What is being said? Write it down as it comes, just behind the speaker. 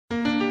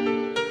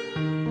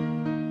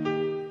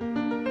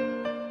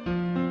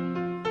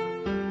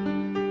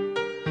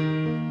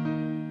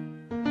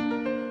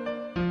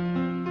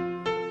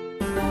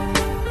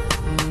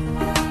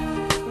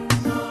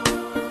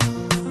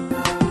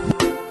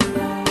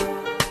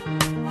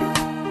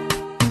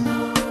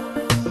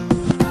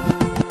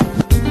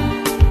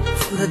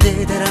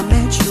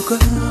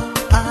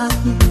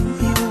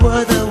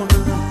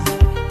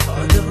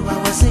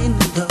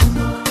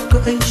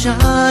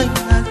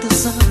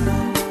sun.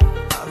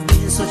 I've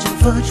been searching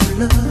for true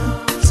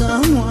love,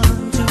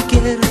 someone to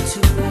get her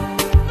to.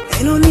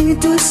 Ain't no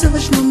need to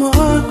search no more,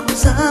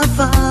 cause I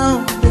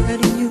found that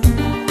in you.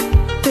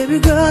 Baby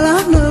girl,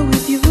 I'm in love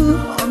with you,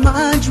 all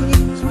my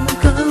dreams will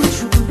come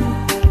true.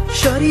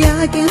 Shorty,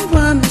 I can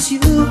promise you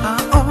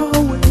I'll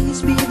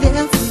always be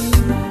there for you.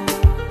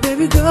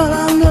 Baby girl,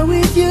 I'm in love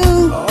with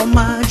you, all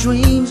my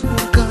dreams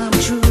will come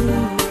true.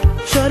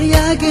 Shorty,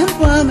 I can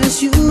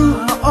promise you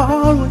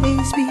I'll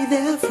always be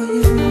there for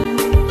you.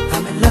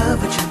 I'm in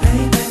love with you,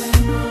 baby,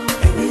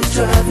 and it's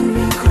driving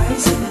me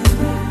crazy.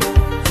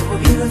 You're a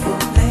beautiful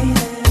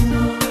lady,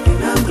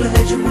 and I'm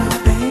glad you're my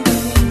baby.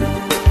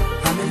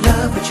 I'm in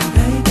love with you,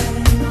 baby,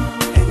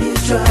 and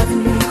it's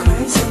driving me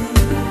crazy.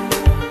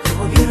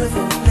 You're a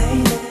beautiful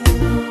lady,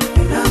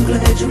 and I'm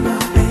glad you're my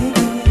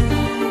baby.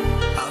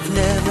 I've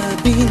never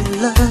been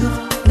in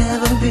love,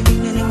 never been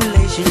in a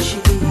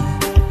relationship.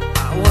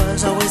 I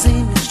was always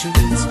in the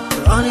streets,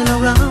 running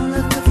around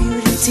like a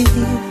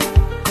fugitive.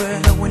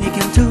 Girl, when you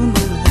came to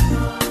my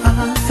life,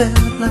 I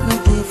felt like a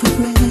different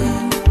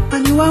man. I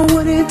knew I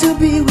wanted to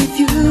be with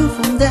you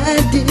from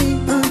that day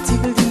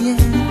until the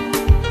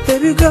end.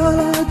 Baby girl,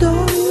 I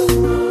adore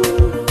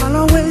you, I'll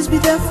always be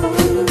there for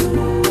you.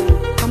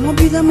 I'm gonna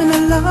be the man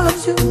that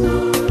loves you,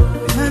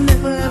 and I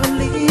never ever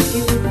leave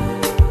you.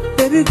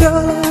 Baby girl,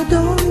 I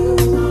adore you,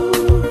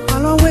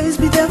 I'll always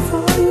be there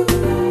for you.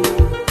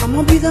 I'm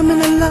gonna be the man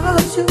that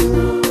loves you,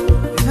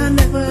 and I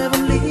never ever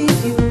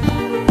leave you.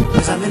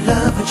 Cause I'm in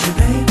love with you,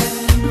 baby,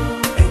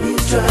 and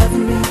it's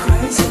driving me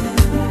crazy.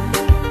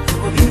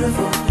 You're a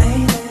beautiful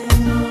lady,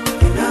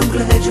 and I'm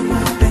glad you're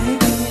my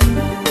baby.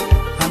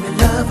 I'm in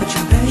love with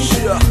you, baby.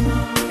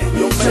 And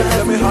yo, man,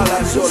 let me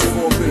holler at you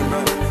for a bit,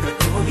 man.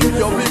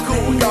 Yo, be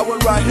cool, we got one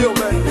right here,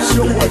 man.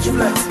 Show what you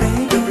flex.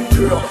 Baby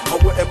girl, I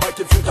wouldn't mind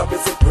if you got me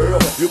a girl.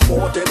 You're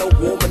more than a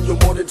woman, you're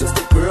more than just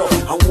a girl.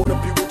 I wanna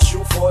be with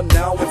you for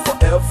now and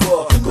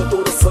forever. Go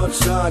through the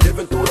sunshine,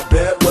 even through the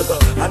bad weather.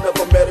 I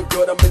never met a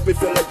girl that made me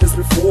feel like this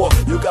before.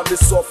 You got me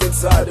soft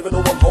inside, even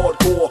though I'm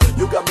hardcore.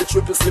 You got me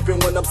tripping, slipping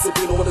when I'm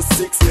sipping on a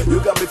six. You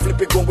got me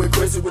flipping, going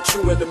crazy with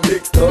you in the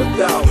mix. Thugged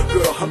down,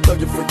 girl, I'm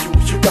thugging for you.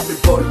 You got me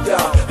bugged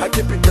down. I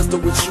keep it tested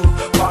with you.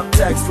 Pop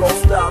tags, flow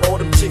style, all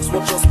them chicks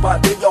want your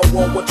spot. They all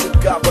want what you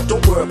got, but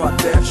don't worry about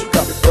that. You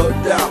got me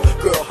bugged down,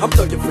 girl, I'm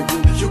thugging for you.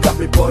 You got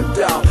me bugged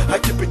down. I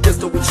keep it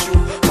tested with you.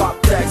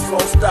 Pop tags, flow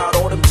style,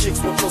 all them chicks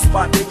want your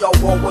spot. They all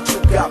want what you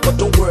got, but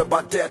don't worry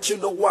about that. You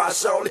know why,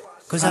 Shawty?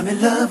 Cause I'm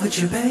in love with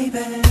you, baby,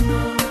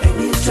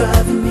 and it's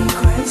driving me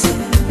crazy.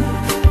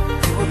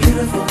 You're a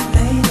beautiful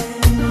lady,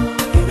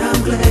 and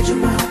I'm glad you're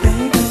my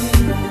baby.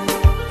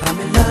 I'm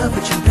in love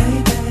with you,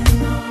 baby,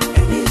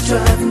 and it's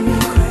driving me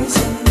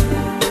crazy.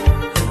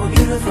 You're a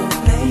beautiful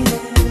lady,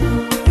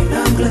 and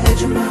I'm glad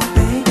you're my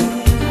baby.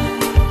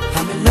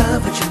 I'm in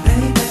love with you,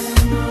 baby,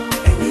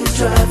 and it's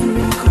driving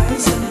me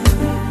crazy.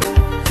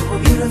 You're a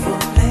beautiful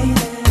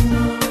lady,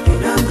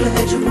 and I'm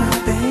glad you're my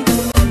baby.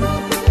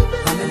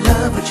 I'm in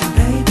love with you,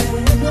 baby,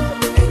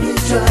 and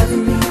it's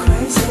driving me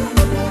crazy.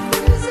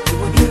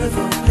 You're a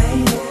beautiful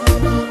lady,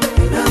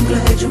 and I'm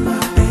glad you're my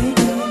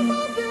baby.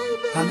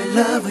 I'm in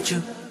love with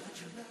you,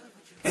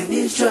 and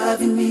it's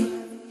driving me.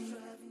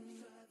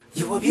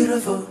 You are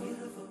beautiful,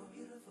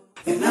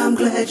 and I'm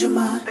glad you're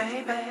my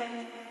baby.